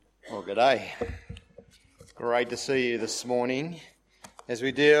G'day. Great to see you this morning as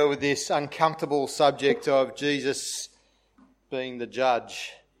we deal with this uncomfortable subject of Jesus being the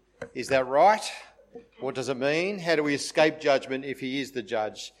judge. Is that right? What does it mean? How do we escape judgment if he is the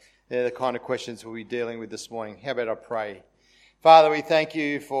judge? They're the kind of questions we'll be dealing with this morning. How about I pray? Father, we thank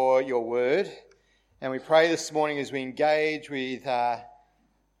you for your word, and we pray this morning as we engage with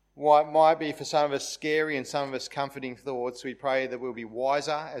what might be for some of us scary and some of us comforting thoughts. We pray that we'll be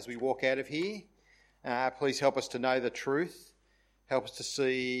wiser as we walk out of here. Please help us to know the truth. Help us to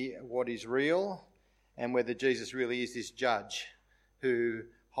see what is real and whether Jesus really is this judge who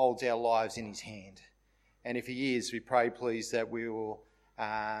holds our lives in his hand. And if he is, we pray, please, that we will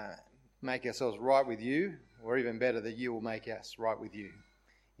make ourselves right with you, or even better, that you will make us right with you.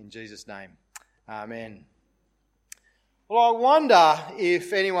 In Jesus' name, amen. Well, I wonder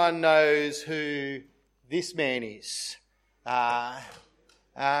if anyone knows who this man is. Kevin.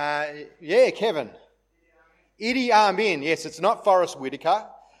 Idi Amin. Yes, it's not Forrest Whitaker,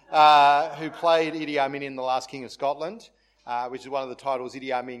 who played Idi Amin in The Last King of Scotland, which is one of the titles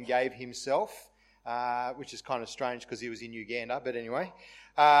Idi Amin gave himself, which is kind of strange because he was in Uganda. But anyway,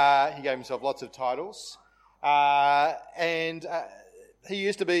 he gave himself lots of titles. And he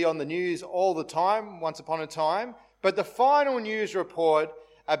used to be on the news all the time, once upon a time. But the final news report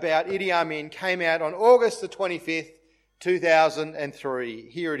about Idi Amin came out on August the 25th, 2003.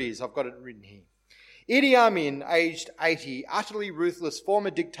 Here it is. I've got it written here. Idi Amin, aged 80, utterly ruthless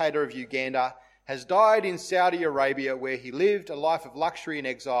former dictator of Uganda, has died in Saudi Arabia, where he lived a life of luxury and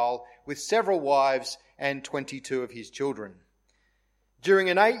exile with several wives and 22 of his children.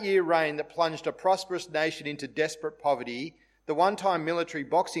 During an 8-year reign that plunged a prosperous nation into desperate poverty, the one-time military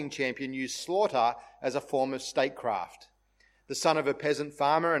boxing champion used slaughter as a form of statecraft. The son of a peasant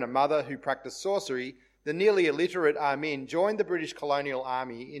farmer and a mother who practiced sorcery, the nearly illiterate Amin joined the British colonial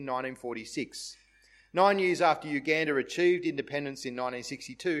army in 1946. 9 years after Uganda achieved independence in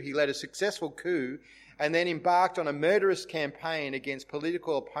 1962, he led a successful coup and then embarked on a murderous campaign against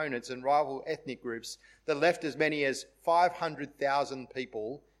political opponents and rival ethnic groups that left as many as 500,000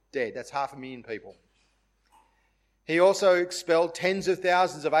 people dead. That's 500,000 people. He also expelled tens of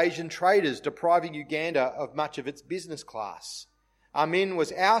thousands of Asian traders, depriving Uganda of much of its business class. Amin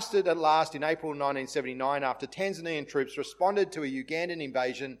was ousted at last in April 1979 after Tanzanian troops responded to a Ugandan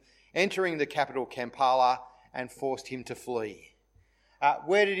invasion, entering the capital Kampala, and forced him to flee.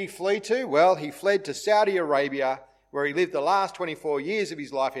 Where did he flee to? Well, he fled to Saudi Arabia, where he lived the last 24 years of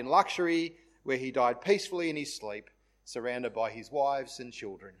his life in luxury, where he died peacefully in his sleep, surrounded by his wives and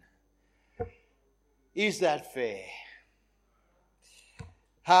children. Is that fair?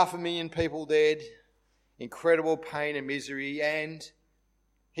 500,000 people dead, incredible pain and misery, and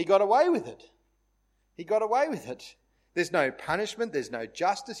he got away with it. He got away with it. There's no punishment, there's no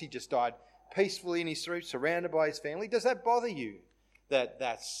justice. He just died peacefully in his sleep, surrounded by his family. Does that bother you that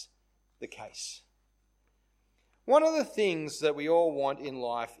that's the case? One of the things that we all want in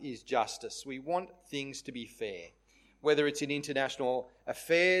life is justice. We want things to be fair. Whether it's in international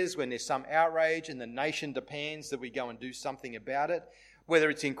affairs, when there's some outrage and the nation demands that we go and do something about it.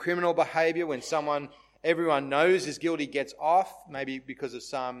 Whether it's in criminal behaviour, when someone everyone knows is guilty gets off, maybe because of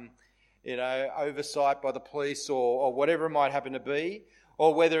some, oversight by the police or whatever it might happen to be.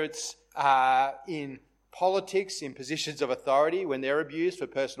 Or whether it's in politics, in positions of authority, when they're abused for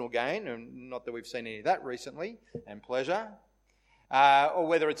personal gain, and not that we've seen any of that recently, and pleasure. Or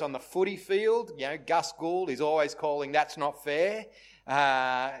whether it's on the footy field, Gus Gould is always calling that's not fair,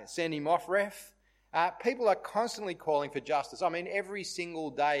 Sandy Moffref. People are constantly calling for justice. I mean, every single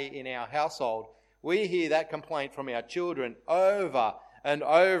day in our household, we hear that complaint from our children over and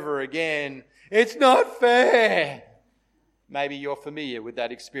over again. It's not fair. Maybe you're familiar with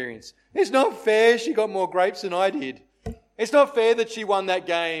that experience. It's not fair she got more grapes than I did. It's not fair that she won that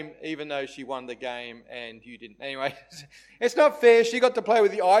game, even though she won the game and you didn't. Anyway, it's not fair she got to play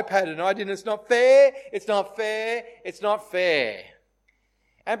with the iPad and I didn't. It's not fair. It's not fair. It's not fair.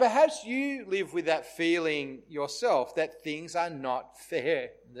 And perhaps you live with that feeling yourself that things are not fair,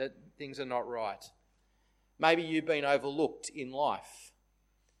 that things are not right. Maybe you've been overlooked in life.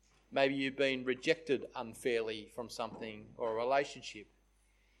 Maybe you've been rejected unfairly from something or a relationship.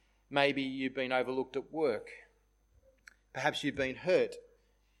 Maybe you've been overlooked at work. Perhaps you've been hurt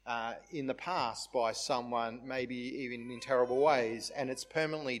in the past by someone, maybe even in terrible ways, and it's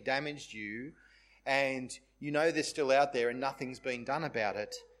permanently damaged you, and you know they're still out there and nothing's been done about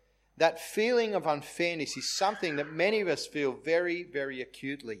it. That feeling of unfairness is something that many of us feel very, very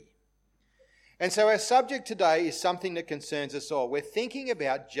acutely. And so our subject today is something that concerns us all. We're thinking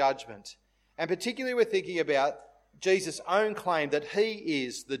about judgment, and particularly we're thinking about Jesus' own claim that he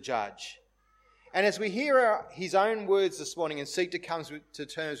is the judge. And as we hear his own words this morning and seek to come to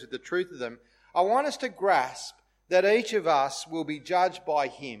terms with the truth of them, I want us to grasp that each of us will be judged by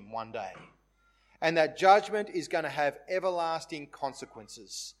him one day. And that judgment is going to have everlasting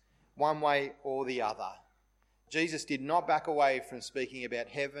consequences, one way or the other. Jesus did not back away from speaking about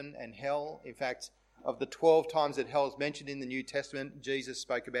heaven and hell. In fact, of the 12 times that hell is mentioned in the New Testament, Jesus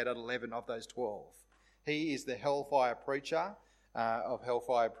spoke about 11 of those 12. He is the hellfire preacher of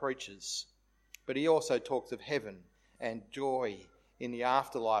hellfire preachers. But he also talks of heaven and joy in the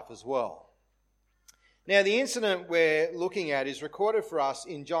afterlife as well. Now, the incident we're looking at is recorded for us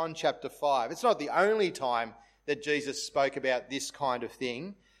in John chapter 5. It's not the only time that Jesus spoke about this kind of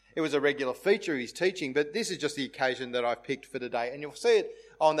thing. It was a regular feature of his teaching, but this is just the occasion that I've picked for today. And you'll see it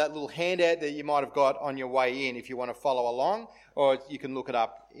on that little handout that you might have got on your way in if you want to follow along, or you can look it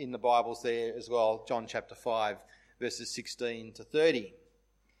up in the Bibles there as well, John chapter 5, verses 16 to 30.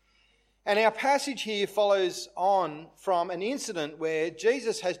 And our passage here follows on from an incident where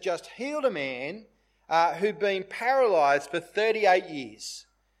Jesus has just healed a man who'd been paralysed for 38 years.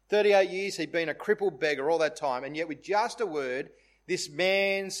 38 years, he'd been a crippled beggar all that time, and yet with just a word, this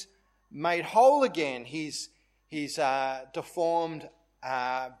man's made whole again. His deformed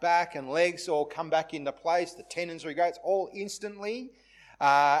back and legs all come back into place, the tendons regrow, all instantly,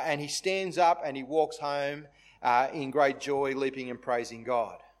 and he stands up and he walks home in great joy, leaping and praising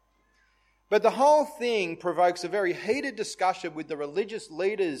God. But the whole thing provokes a very heated discussion with the religious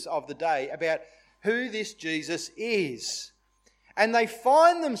leaders of the day about who this Jesus is. And they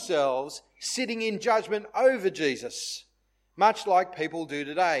find themselves sitting in judgment over Jesus, much like people do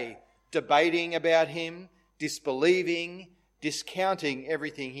today, debating about him, disbelieving, discounting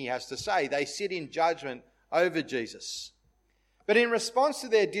everything he has to say. They sit in judgment over Jesus. But in response to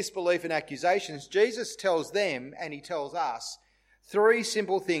their disbelief and accusations, Jesus tells them, and he tells us, 3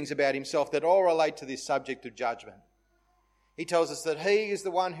 simple things about himself that all relate to this subject of judgment. He tells us that he is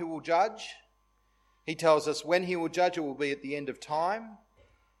the one who will judge. He tells us when he will judge, it will be at the end of time.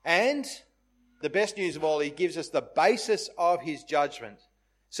 And the best news of all, he gives us the basis of his judgment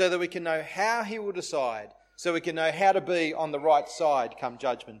so that we can know how he will decide, so we can know how to be on the right side come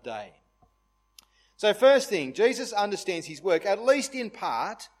judgment day. So first thing, Jesus understands his work, at least in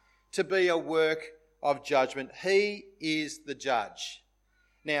part, to be a work of judgment. He is the judge.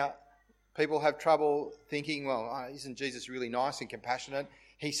 Now, people have trouble thinking, well, isn't Jesus really nice and compassionate?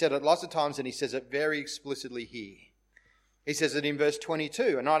 He said it lots of times, and he says it very explicitly here. He says it in verse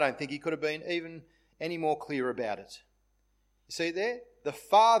 22, and I don't think he could have been even any more clear about it. You see there? The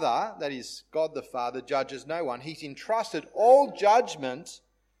Father, that is God the Father, judges no one. He's entrusted all judgment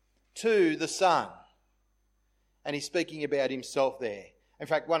to the Son. And he's speaking about himself there. In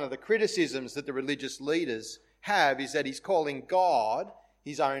fact, one of the criticisms that the religious leaders have is that he's calling God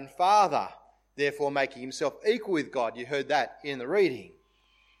his own Father, therefore making himself equal with God. You heard that in the reading.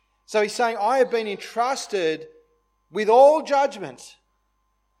 So he's saying, I have been entrusted with all judgment.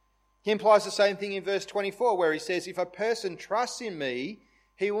 He implies the same thing in verse 24 where he says, if a person trusts in me,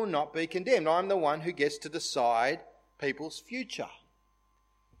 he will not be condemned. I'm the one who gets to decide people's future.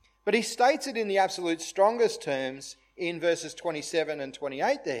 But he states it in the absolute strongest terms in verses 27 and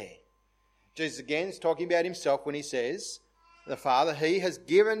 28 there. Jesus again is talking about himself when he says, the Father, he has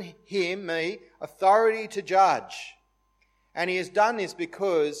given me, authority to judge. And he has done this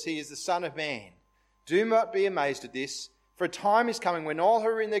because he is the Son of Man. Do not be amazed at this, for a time is coming when all who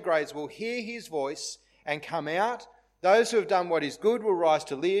are in their graves will hear his voice and come out. Those who have done what is good will rise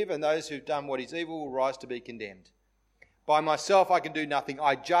to live, and those who have done what is evil will rise to be condemned. By myself I can do nothing.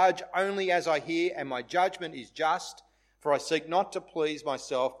 I judge only as I hear, and my judgment is just, for I seek not to please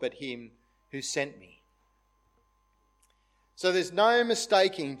myself, but him who sent me. So there's no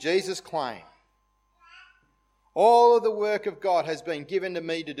mistaking Jesus' claim. All of the work of God has been given to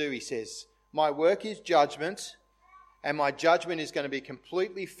me to do, he says. My work is judgment, and my judgment is going to be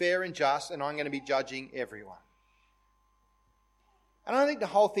completely fair and just, and I'm going to be judging everyone. And I think the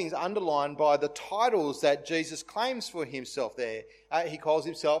whole thing's underlined by the titles that Jesus claims for himself there. He calls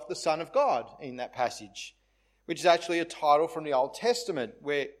himself the Son of God in that passage, which is actually a title from the Old Testament,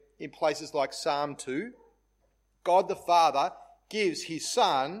 where in places like Psalm 2, God the Father gives his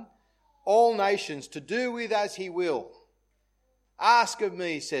Son all nations to do with as he will. Ask of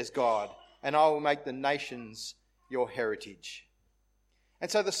me, says God, and I will make the nations your heritage. And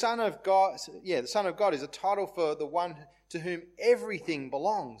so the Son of God, the Son of God is a title for the one to whom everything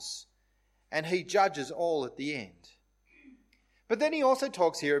belongs, and he judges all at the end. But then he also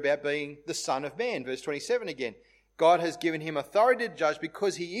talks here about being the Son of Man, verse 27 again. God has given him authority to judge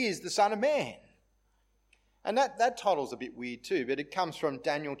because he is the Son of Man. And that title's a bit weird too, but it comes from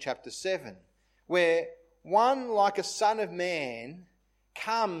Daniel chapter 7, where one like a son of man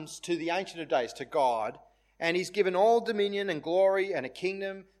comes to the Ancient of Days, to God, and he's given all dominion and glory and a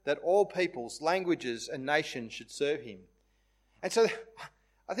kingdom that all peoples, languages and nations should serve him. And so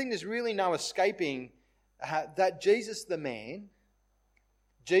I think there's really no escaping that Jesus the man,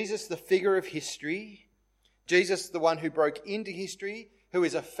 Jesus the figure of history, Jesus the one who broke into history, who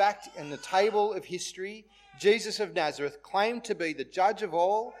is a fact in the table of history, Jesus of Nazareth, claimed to be the judge of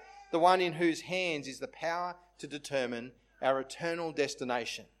all, the one in whose hands is the power to determine our eternal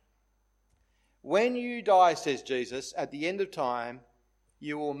destination. When you die, says Jesus, at the end of time,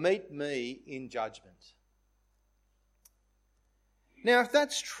 you will meet me in judgment. Now, if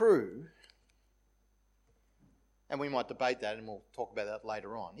that's true, and we might debate that and we'll talk about that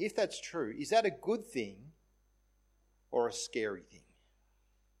later on. If that's true, is that a good thing or a scary thing?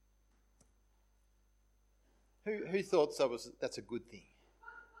 Who thought that's a good thing?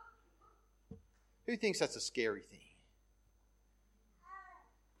 Who thinks that's a scary thing?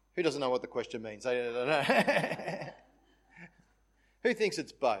 Who doesn't know what the question means? I don't know. Who thinks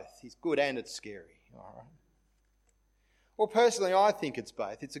it's both? It's good and it's scary. All right. Well, personally, I think it's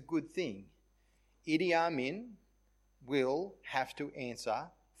both. It's a good thing. Idi Amin will have to answer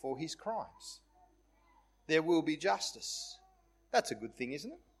for his crimes. There will be justice. That's a good thing,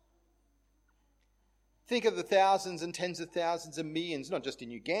 isn't it? Think of the thousands and tens of thousands and millions, not just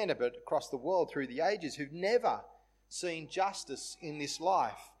in Uganda, but across the world through the ages, who've never seen justice in this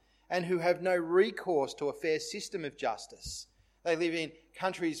life and who have no recourse to a fair system of justice. They live in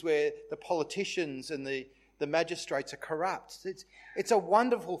countries where the politicians and the magistrates are corrupt. It's a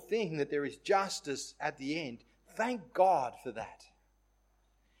wonderful thing that there is justice at the end. Thank God for that.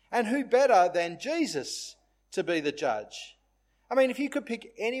 And who better than Jesus to be the judge? I mean, if you could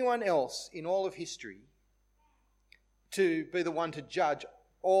pick anyone else in all of history to be the one to judge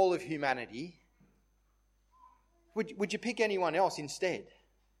all of humanity, would you pick anyone else instead?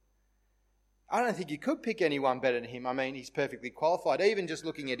 I don't think you could pick anyone better than him. I mean, he's perfectly qualified. Even just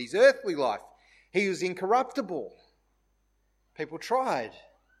looking at his earthly life, he was incorruptible. People tried.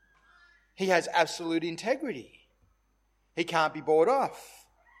 He has absolute integrity. He can't be bought off.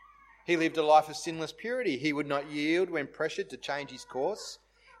 He lived a life of sinless purity. He would not yield when pressured to change his course.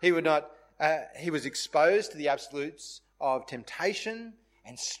 He was exposed to the absolutes of temptation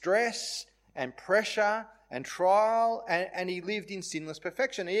and stress and pressure and trial, and he lived in sinless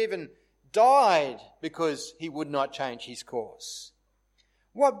perfection. He even died because he would not change his course.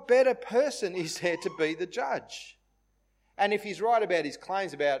 What better person is there to be the judge? And if he's right about his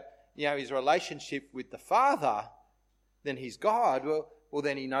claims about, his relationship with the Father, then he's God. Well,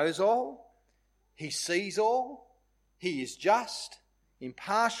 then he knows all. He sees all. He is just,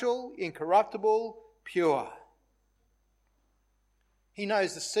 impartial, incorruptible, pure. He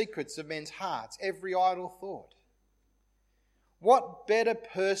knows the secrets of men's hearts, every idle thought. What better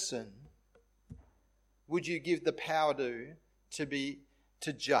person would you give the power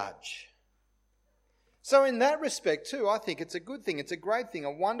to judge? So in that respect too, I think it's a good thing, it's a great thing,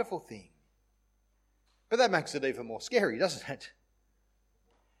 a wonderful thing. But that makes it even more scary, doesn't it?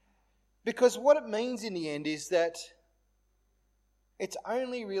 Because what it means in the end is that it's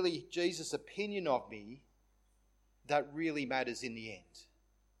only really Jesus' opinion of me that really matters in the end.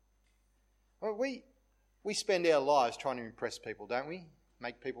 Well, we spend our lives trying to impress people, don't we?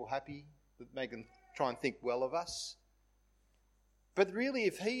 Make people happy, make them try and think well of us. But really,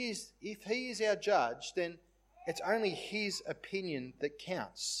 if he is our judge, then it's only his opinion that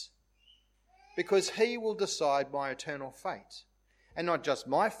counts. Because he will decide my eternal fate. And not just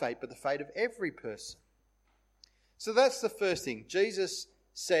my fate, but the fate of every person. So that's the first thing. Jesus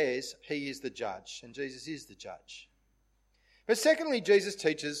says he is the judge, and Jesus is the judge. But secondly, Jesus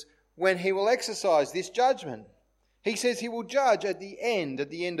teaches when he will exercise this judgment. He says he will judge at the end of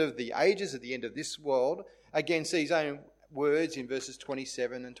the ages, at the end of this world, against his own words in verses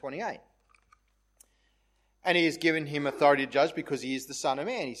 27 and 28. And he has given him authority to judge because he is the Son of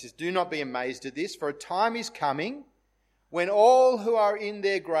Man. He says, do not be amazed at this, for a time is coming when all who are in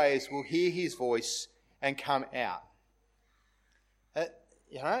their graves will hear his voice and come out.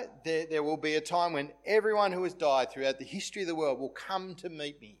 There will be a time when everyone who has died throughout the history of the world will come to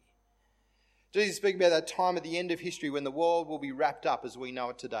meet me. Jesus is speaking about that time at the end of history when the world will be wrapped up as we know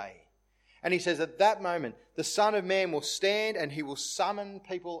it today. And he says at that moment, the Son of Man will stand and he will summon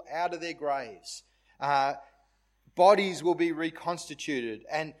people out of their graves. Bodies will be reconstituted.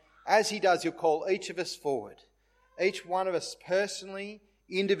 And as he does, he'll call each of us forward. Each one of us personally,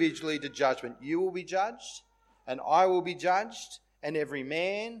 individually to judgment. You will be judged and I will be judged, and every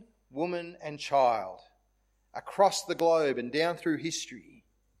man, woman and child across the globe and down through history.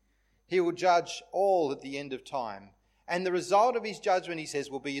 He will judge all at the end of time. And the result of his judgment, he says,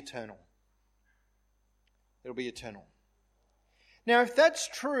 will be eternal. It'll be eternal. Now, if that's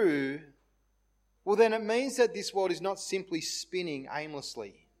true, well, then it means that this world is not simply spinning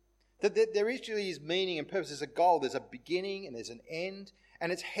aimlessly. That there actually is meaning and purpose. There's a goal, there's a beginning and there's an end,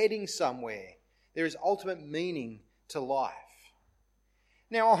 and it's heading somewhere. There is ultimate meaning to life.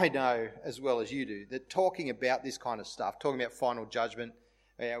 Now, I know as well as you do that talking about this kind of stuff, talking about final judgment,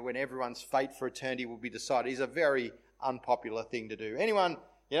 when everyone's fate for eternity will be decided, is a very unpopular thing to do. Anyone,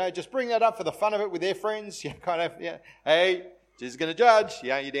 just bring that up for the fun of it with their friends, hey, Jesus is going to judge,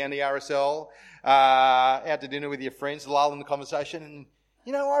 you're down the RSL, out to dinner with your friends, lull in the conversation, and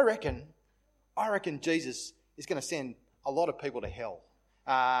I reckon Jesus is going to send a lot of people to hell,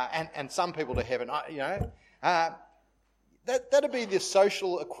 and some people to heaven. That'd be the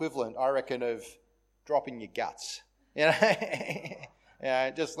social equivalent, I reckon, of dropping your guts.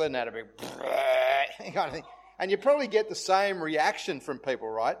 Just letting out a big kind of thing. And you probably get the same reaction from people,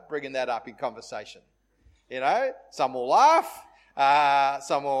 right? Bringing that up in conversation. Some will laugh,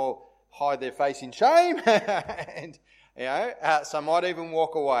 some will hide their face in shame, and some might even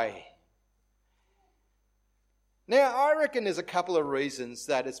walk away. Now, I reckon there's a couple of reasons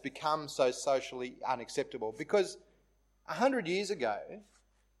that it's become so socially unacceptable. Because 100 years ago,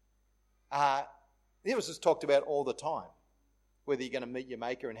 it was just talked about all the time, whether you're going to meet your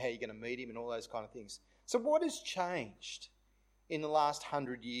maker and how you're going to meet him and all those kind of things. So what has changed in the last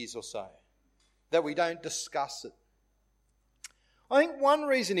 100 years or so that we don't discuss it? I think one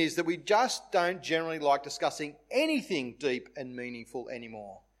reason is that we just don't generally like discussing anything deep and meaningful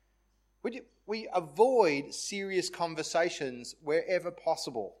anymore. We avoid serious conversations wherever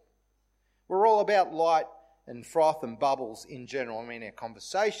possible. We're all about light and froth and bubbles in general. I mean, our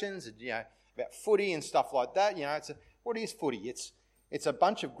conversations, about footy and stuff like that. What is footy? It's a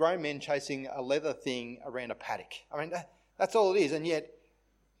bunch of grown men chasing a leather thing around a paddock. I mean, that's all it is. And yet,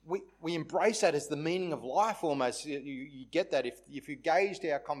 we embrace that as the meaning of life almost. You get that if you gauged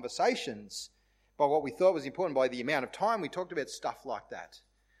our conversations by what we thought was important, by the amount of time we talked about stuff like that.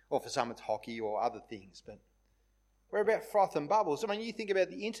 Or for some it's hockey or other things. But we're about froth and bubbles. I mean, you think about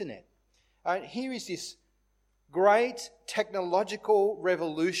the internet. Here is this great technological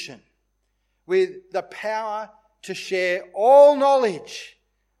revolution with the power to share all knowledge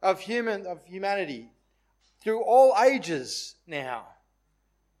of humanity through all ages now.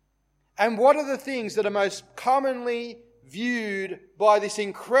 And what are the things that are most commonly viewed by this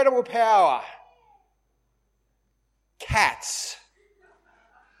incredible power? Cats.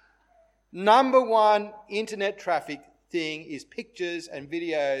 Number one internet traffic thing is pictures and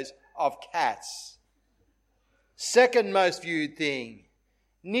videos of cats. Second most viewed thing,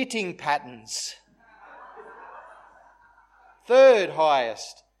 knitting patterns. Third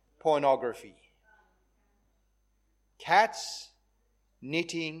highest, pornography. Cats,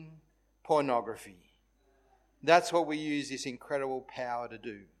 knitting, pornography. That's what we use this incredible power to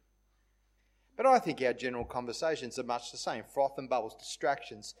do. But I think our general conversations are much the same. Froth and bubbles,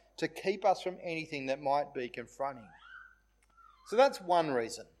 distractions, to keep us from anything that might be confronting. So that's one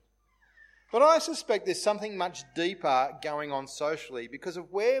reason. But I suspect there's something much deeper going on socially because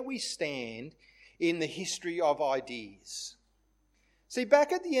of where we stand in the history of ideas. See,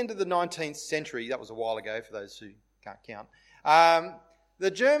 back at the end of the 19th century, that was a while ago for those who can't count,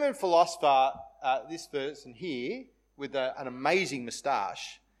 the German philosopher, this person here, with an amazing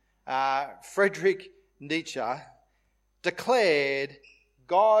moustache, Friedrich Nietzsche, declared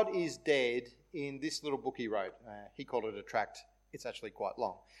God is dead in this little book he wrote. He called it a tract. It's actually quite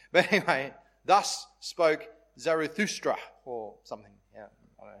long. But anyway, thus spoke Zarathustra, or something. Yeah,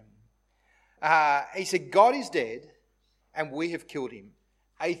 I don't know. He said, God is dead and we have killed him.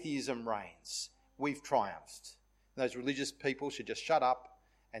 Atheism reigns. We've triumphed. Those religious people should just shut up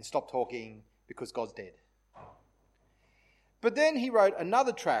and stop talking because God's dead. But then he wrote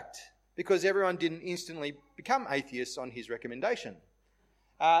another tract because everyone didn't instantly become atheists on his recommendation.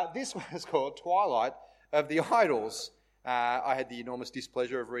 This one is called Twilight of the Idols. I had the enormous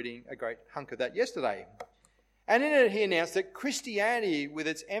displeasure of reading a great hunk of that yesterday. And in it he announced that Christianity, with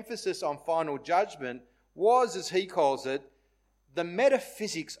its emphasis on final judgment, was, as he calls it, the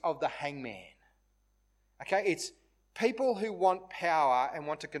metaphysics of the hangman. Okay, it's people who want power and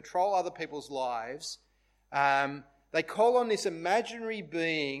want to control other people's lives. They call on this imaginary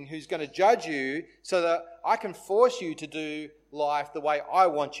being who's going to judge you so that I can force you to do life the way I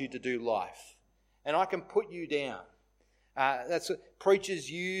want you to do life. And I can put you down. That's what preachers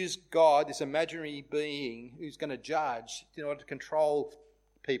use God, this imaginary being who's going to judge, in order to control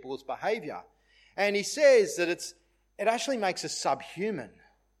people's behaviour. And he says that it actually makes us subhuman.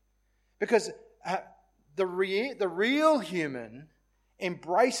 Because the real human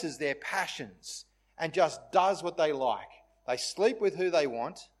embraces their passions and just does what they like. They sleep with who they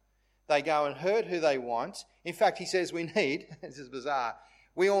want. They go and hurt who they want. In fact, he says we need, this is bizarre,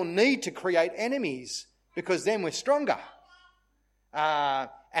 we all need to create enemies because then we're stronger.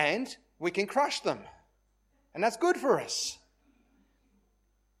 And we can crush them. And that's good for us.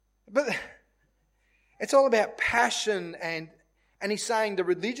 But it's all about passion, and he's saying the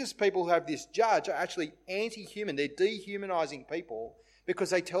religious people who have this judge are actually anti-human. They're dehumanizing people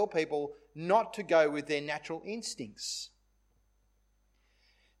because they tell people not to go with their natural instincts.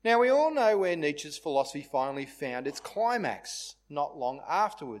 Now, we all know where Nietzsche's philosophy finally found its climax not long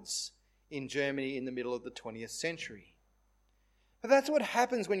afterwards in Germany in the middle of the 20th century. But that's what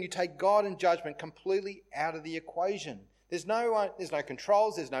happens when you take God and judgment completely out of the equation. There's no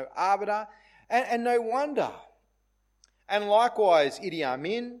controls, there's no arbiter, and no wonder. And likewise, Idi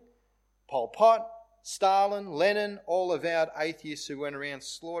Amin, Pol Pot, Stalin, Lenin, all avowed atheists who went around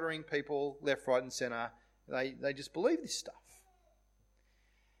slaughtering people left, right and centre. They just believe this stuff.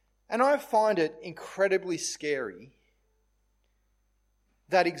 And I find it incredibly scary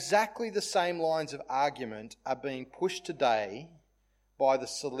that exactly the same lines of argument are being pushed today by the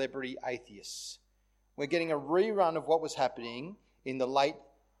celebrity atheists. We're getting a rerun of what was happening in the late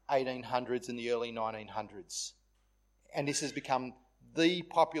 1800s and the early 1900s. And this has become the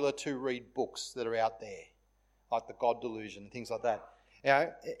popular to-read books that are out there, like The God Delusion and things like that. You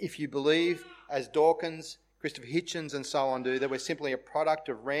know, if you believe, as Dawkins, Christopher Hitchens and so on do, that we're simply a product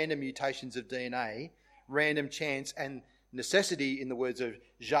of random mutations of DNA, random chance and necessity, in the words of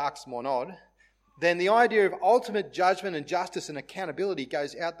Jacques Monod, then the idea of ultimate judgment and justice and accountability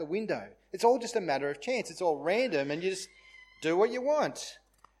goes out the window. It's all just a matter of chance. It's all random and you just do what you want.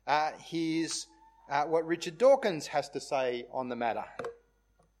 Here's what Richard Dawkins has to say on the matter.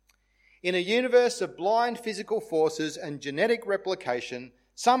 In a universe of blind physical forces and genetic replication,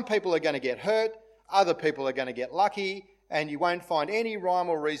 some people are going to get hurt, other people are going to get lucky, and you won't find any rhyme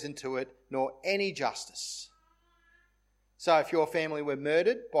or reason to it, nor any justice. So if your family were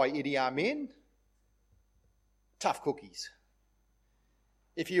murdered by Idi Amin, tough cookies.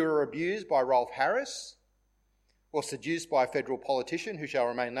 If you were abused by Rolf Harris, or seduced by a federal politician who shall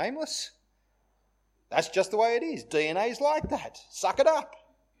remain nameless, that's just the way it is. DNA's like that. Suck it up.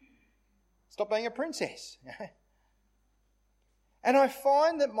 Stop being a princess. And I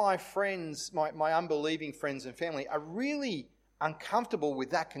find that my friends, my unbelieving friends and family, are really uncomfortable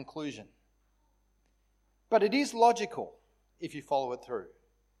with that conclusion. But it is logical if you follow it through.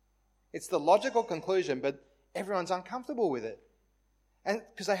 It's the logical conclusion, but everyone's uncomfortable with it. And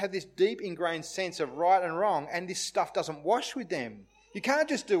because they have this deep ingrained sense of right and wrong, and this stuff doesn't wash with them. You can't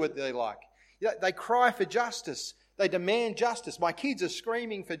just do what they like. They cry for justice. They demand justice. My kids are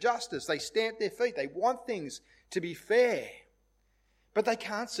screaming for justice. They stamp their feet. They want things to be fair. But they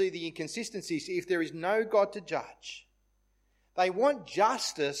can't see the inconsistencies if there is no God to judge. They want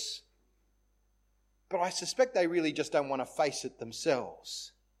justice, but I suspect they really just don't want to face it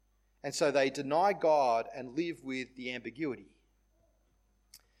themselves. And so they deny God and live with the ambiguity.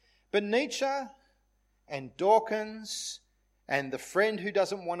 But Nietzsche and Dawkins and the friend who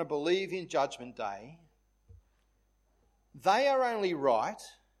doesn't want to believe in Judgment Day, they are only right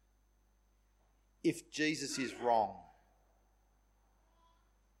if Jesus is wrong.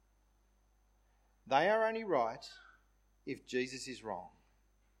 They are only right if Jesus is wrong.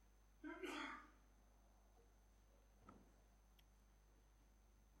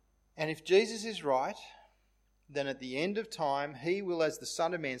 And if Jesus is right, then at the end of time, he will, as the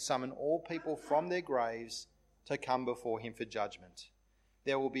Son of Man, summon all people from their graves to come before him for judgment.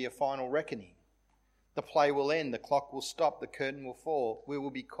 There will be a final reckoning. The play will end, the clock will stop, the curtain will fall. We will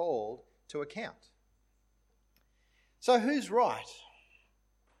be called to account. So who's right?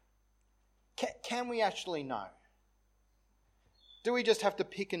 Can we actually know? Do we just have to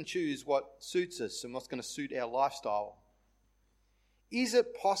pick and choose what suits us and what's going to suit our lifestyle? Is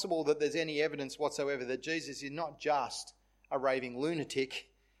it possible that there's any evidence whatsoever that Jesus is not just a raving lunatic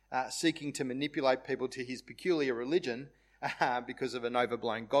seeking to manipulate people to his peculiar religion because of an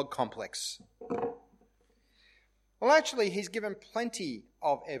overblown God complex? Well, actually, he's given plenty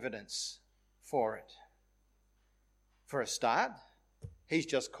of evidence for it. For a start, he's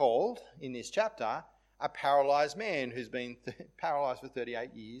just called, in this chapter, a paralysed man who's been paralysed for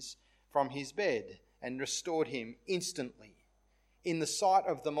 38 years from his bed and restored him instantly. In the sight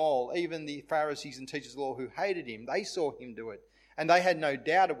of them all, even the Pharisees and teachers of the law who hated him, they saw him do it, and they had no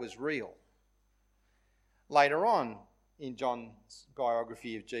doubt it was real. Later on, in John's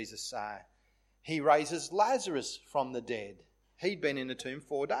biography of Jesus, He raises Lazarus from the dead. He'd been in the tomb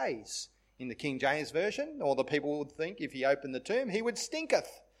 4 days. In the King James Version, all the people would think if he opened the tomb, he would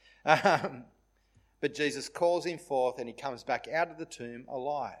stinketh. But Jesus calls him forth and he comes back out of the tomb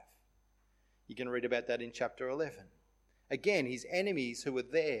alive. You can read about that in chapter 11. Again, his enemies who were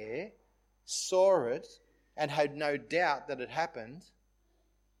there saw it and had no doubt that it happened.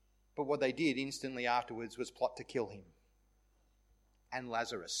 But what they did instantly afterwards was plot to kill him and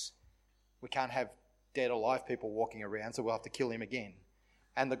Lazarus. We can't have dead alive people walking around, so we'll have to kill him again.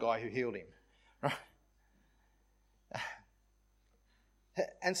 And the guy who healed him. Right?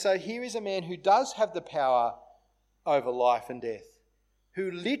 And so here is a man who does have the power over life and death,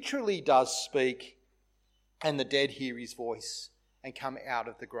 who literally does speak, and the dead hear his voice and come out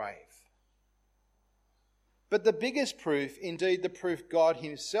of the grave. But the biggest proof, indeed the proof God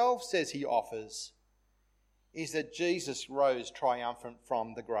himself says he offers, is that Jesus rose triumphant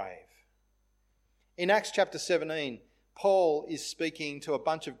from the grave. In Acts chapter 17, Paul is speaking to a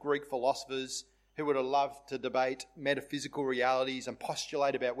bunch of Greek philosophers who would have loved to debate metaphysical realities and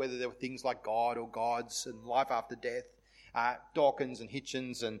postulate about whether there were things like God or gods and life after death. Dawkins and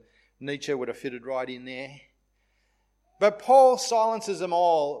Hitchens and Nietzsche would have fitted right in there. But Paul silences them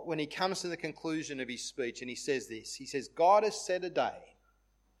all when he comes to the conclusion of his speech, and he says this. He says, God has set a day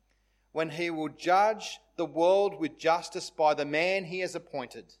when he will judge the world with justice by the man he has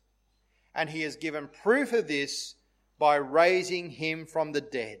appointed, and he has given proof of this by raising him from the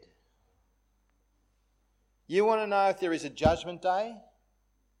dead. You want to know if there is a judgment day?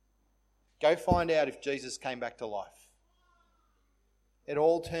 Go find out if Jesus came back to life. It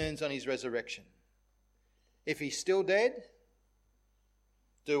all turns on his resurrection. If he's still dead,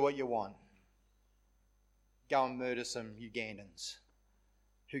 do what you want. Go and murder some Ugandans.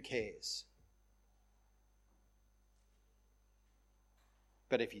 Who cares?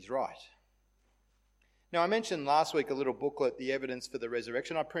 But if he's right. Now, I mentioned last week a little booklet, The Evidence for the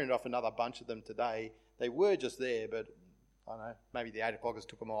Resurrection. I printed off another bunch of them today. They were just there, but I don't know, maybe the 8 o'clockers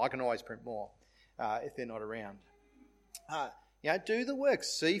took them all. I can always print more if they're not around. Do the work.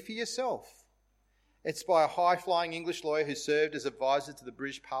 See for yourself. It's by a high-flying English lawyer who served as advisor to the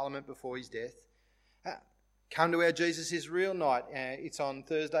British Parliament before his death. Come to our Jesus is Real night. It's on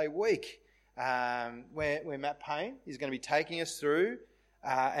Thursday week, where Matt Payne is going to be taking us through,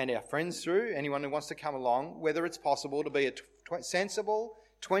 and our friends through, anyone who wants to come along, whether it's possible to be a sensible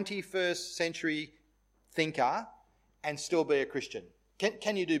 21st century thinker and still be a Christian.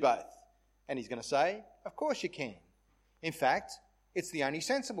 Can you do both? And he's going to say, of course you can. In fact, it's the only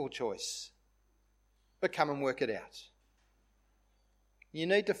sensible choice. But come and work it out. You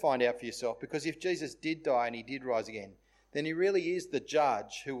need to find out for yourself, because if Jesus did die and he did rise again, then he really is the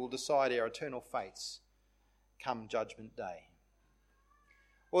judge who will decide our eternal fates come judgment day.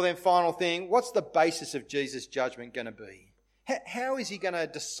 Well then, final thing, what's the basis of Jesus' judgment going to be? How is he going to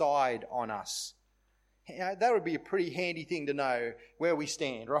decide on us? That would be a pretty handy thing to know where we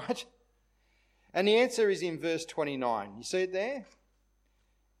stand, right? And the answer is in verse 29. You see it there?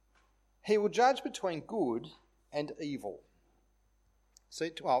 He will judge between good and evil. See,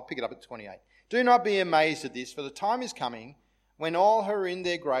 I'll pick it up at 28. Do not be amazed at this, for the time is coming when all who are in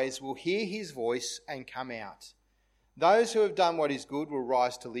their graves will hear his voice and come out. Those who have done what is good will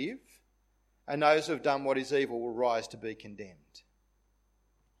rise to live, and those who have done what is evil will rise to be condemned.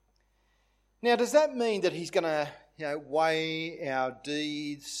 Now, does that mean that he's going to weigh our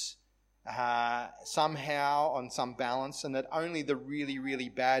deeds somehow on some balance, and that only the really, really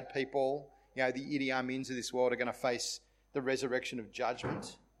bad people, the Idi Amins of this world, are going to face the resurrection of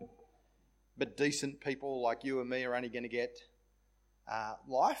judgment, but decent people like you and me are only going to get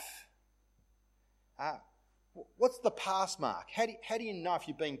life? What's the pass mark? How do you know if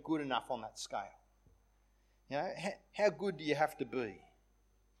you've been good enough on that scale? How good do you have to be?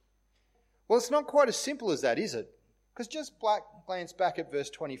 Well, it's not quite as simple as that, is it? Because just glance back at verse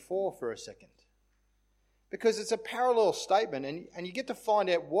 24 for a second. Because it's a parallel statement, and you get to find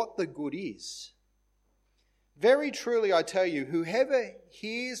out what the good is. Very truly I tell you, whoever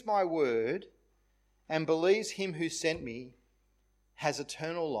hears my word and believes him who sent me has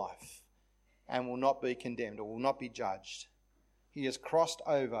eternal life and will not be condemned or will not be judged. He has crossed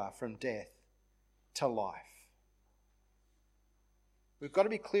over from death to life. We've got to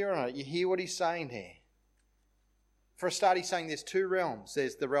be clear on it. You hear what he's saying here. For a start, he's saying there's two realms.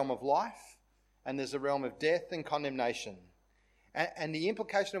 There's the realm of life and there's the realm of death and condemnation. And the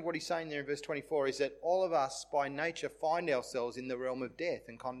implication of what he's saying there in verse 24 is that all of us by nature find ourselves in the realm of death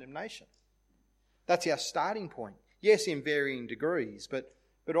and condemnation. That's our starting point. Yes, in varying degrees, but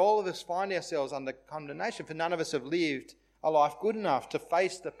all of us find ourselves under condemnation, for none of us have lived a life good enough to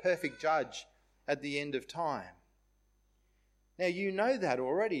face the perfect judge at the end of time. Now, you know that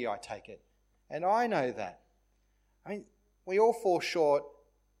already, I take it. And I know that. I mean, we all fall short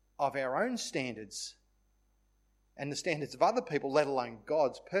of our own standards and the standards of other people, let alone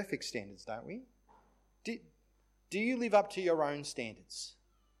God's perfect standards, don't we? Do you live up to your own standards?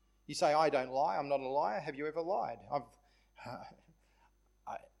 You say, I don't lie, I'm not a liar. Have you ever lied?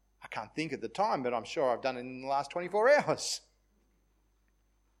 I can't think at the time, but I'm sure I've done it in the last 24 hours.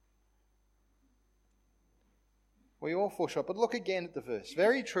 We all fall short. But look again at the verse.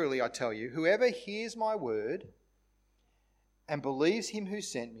 Very truly, I tell you, whoever hears my word and believes him who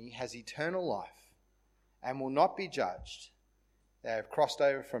sent me has eternal life and will not be judged. They have crossed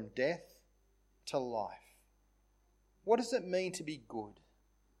over from death to life. What does it mean to be good?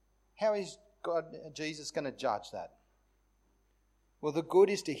 How is Jesus going to judge that? Well, the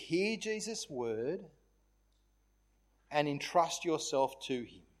good is to hear Jesus' word and entrust yourself to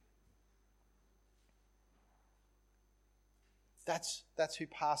him. That's who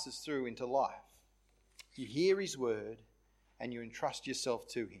passes through into life. You hear his word and you entrust yourself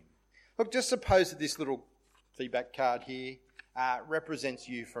to him. Look, just suppose that this little feedback card here represents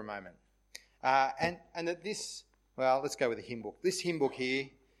you for a moment. And that this, well, let's go with the hymn book. This hymn book here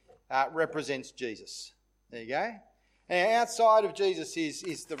represents Jesus. There you go. And outside of Jesus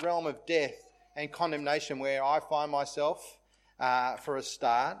is the realm of death and condemnation where I find myself for a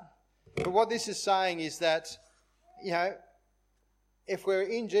start. But what this is saying is that, if we're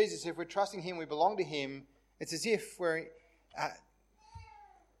in Jesus, if we're trusting him, we belong to him, it's as if we're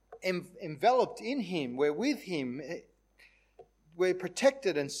enveloped in him, we're with him, we're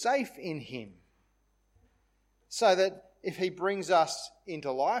protected and safe in him. So that if he brings us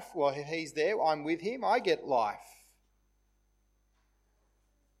into life, well, if he's there, I'm with him, I get life.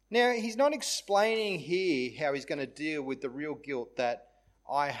 Now, he's not explaining here how he's going to deal with the real guilt that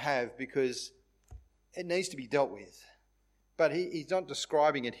I have, because it needs to be dealt with. But he's not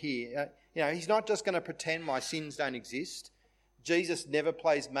describing it here. He's not just going to pretend my sins don't exist. Jesus never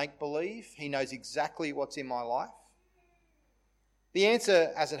plays make-believe. He knows exactly what's in my life. The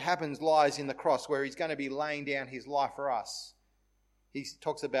answer, as it happens, lies in the cross, where he's going to be laying down his life for us. He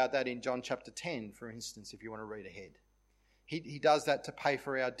talks about that in John chapter 10, for instance, if you want to read ahead. He does that to pay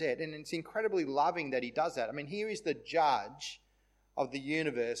for our debt. And it's incredibly loving that he does that. I mean, here is the judge of the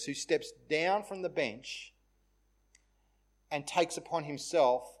universe who steps down from the bench and takes upon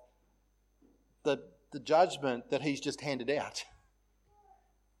himself the judgment that he's just handed out.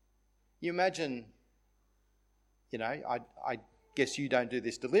 You imagine, I guess you don't do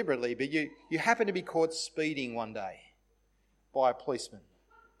this deliberately, but you happen to be caught speeding one day by a policeman,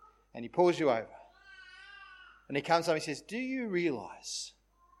 and he pulls you over. And he comes up and he says, do you realise,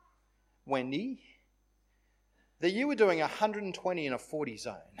 Wendy, that you were doing 120 in a 40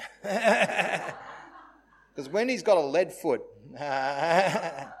 zone? Because Wendy's got a lead foot.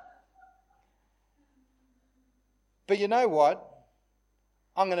 But you know what?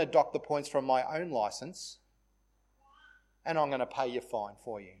 I'm going to dock the points from my own licence and I'm going to pay your fine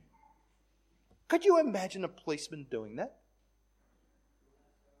for you. Could you imagine a policeman doing that?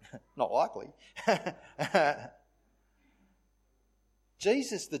 Not likely.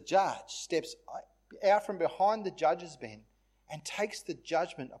 Jesus, the judge, steps out from behind the judge's bench and takes the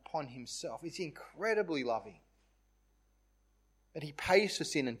judgment upon himself. It's incredibly loving. But he pays for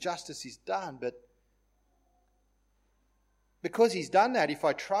sin and justice is done. But because he's done that, if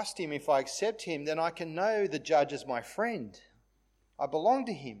I trust him, if I accept him, then I can know the judge as my friend. I belong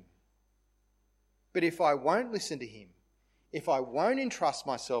to him. But if I won't listen to him, if I won't entrust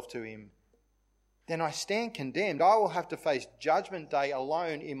myself to him, then I stand condemned. I will have to face judgment day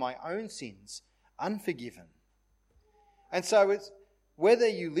alone in my own sins, unforgiven. And so it's whether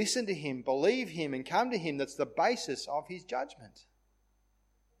you listen to him, believe him and come to him, that's the basis of his judgment.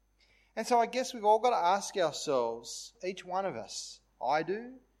 And so I guess we've all got to ask ourselves, each one of us, I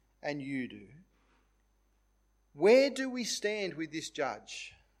do and you do, where do we stand with this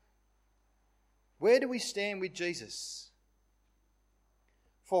judge? Where do we stand with Jesus?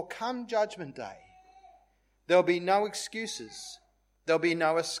 For come judgment day, there'll be no excuses. There'll be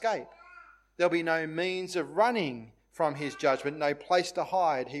no escape. There'll be no means of running from his judgment, no place to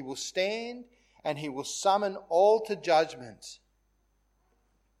hide. He will stand and he will summon all to judgment.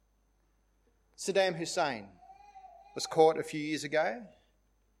 Saddam Hussein was caught a few years ago,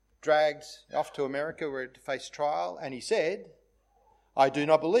 dragged off to America where he faced trial, and he said, I do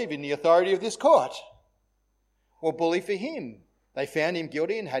not believe in the authority of this court. Well, bully for him. They found him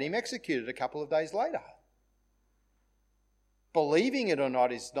guilty and had him executed a couple of days later. Believing it or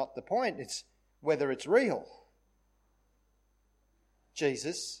not is not the point. It's whether it's real.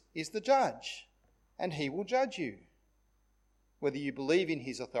 Jesus is the judge. and he will judge you, whether you believe in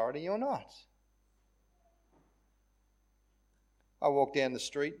his authority or not. I walked down the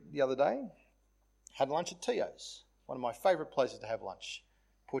street the other day, had lunch at Tio's, one of my favourite places to have lunch.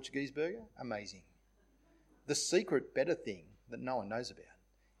 Portuguese burger, amazing. The secret better thing that no one knows about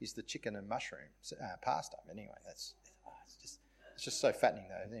is the chicken and mushroom pasta. Anyway, it's just so fattening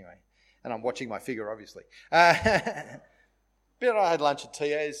though. Anyway, and I'm watching my figure obviously. But I had lunch at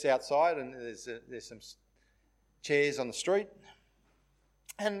Tio's outside, and there's some chairs on the street,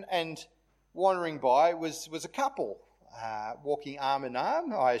 and wandering by was a couple walking arm in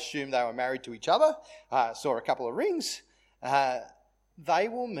arm. I assumed they were married to each other. Saw a couple of rings. They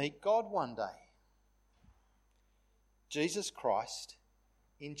will meet God one day. Jesus Christ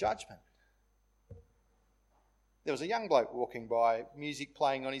in judgment. There was a young bloke walking by, music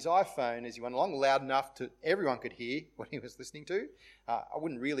playing on his iPhone as he went along, loud enough that everyone could hear what he was listening to. I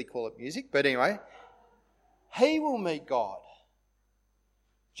wouldn't really call it music, but anyway. He will meet God,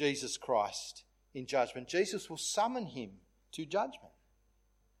 Jesus Christ, in judgment. Jesus will summon him to judgment.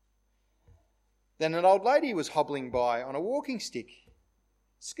 Then an old lady was hobbling by on a walking stick.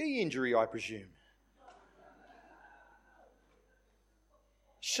 Ski injury, I presume.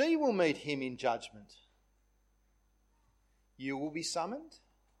 She will meet him in judgment. You will be summoned.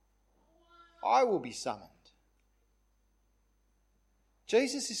 I will be summoned.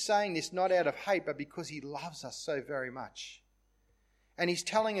 Jesus is saying this not out of hate, but because he loves us so very much. And he's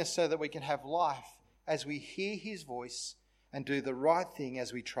telling us so that we can have life as we hear his voice and do the right thing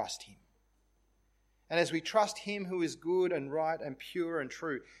as we trust him. And as we trust him who is good and right and pure and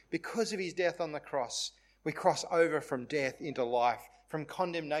true, because of his death on the cross, we cross over from death into life, from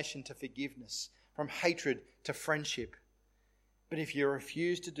condemnation to forgiveness, from hatred to friendship. But if you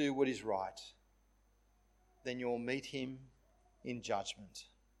refuse to do what is right, then you'll meet him in judgment,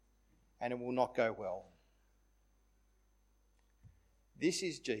 and it will not go well. This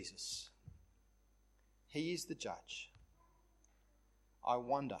is Jesus. He is the judge. I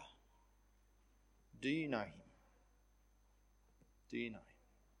wonder, do you know him? Do you know him?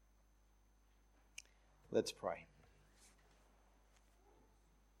 Let's pray.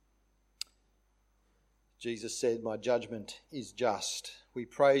 Jesus said, my judgment is just. We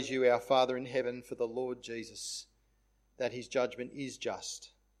praise you, our Father in heaven, for the Lord Jesus, that his judgment is just.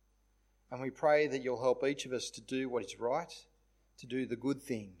 And we pray that you'll help each of us to do what is right, to do the good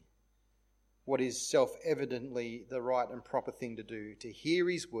thing, what is self-evidently the right and proper thing to do, to hear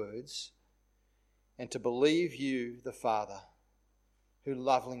his words and to believe you, the Father, who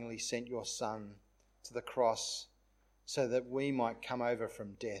lovingly sent your Son to the cross so that we might come over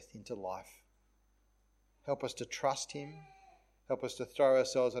from death into life. Help us to trust him. Help us to throw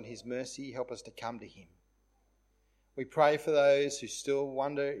ourselves on his mercy. Help us to come to him. We pray for those who still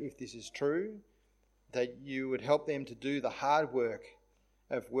wonder if this is true, that you would help them to do the hard work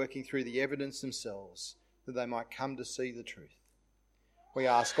of working through the evidence themselves, that they might come to see the truth. We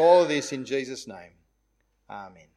ask all of this in Jesus' name. Amen.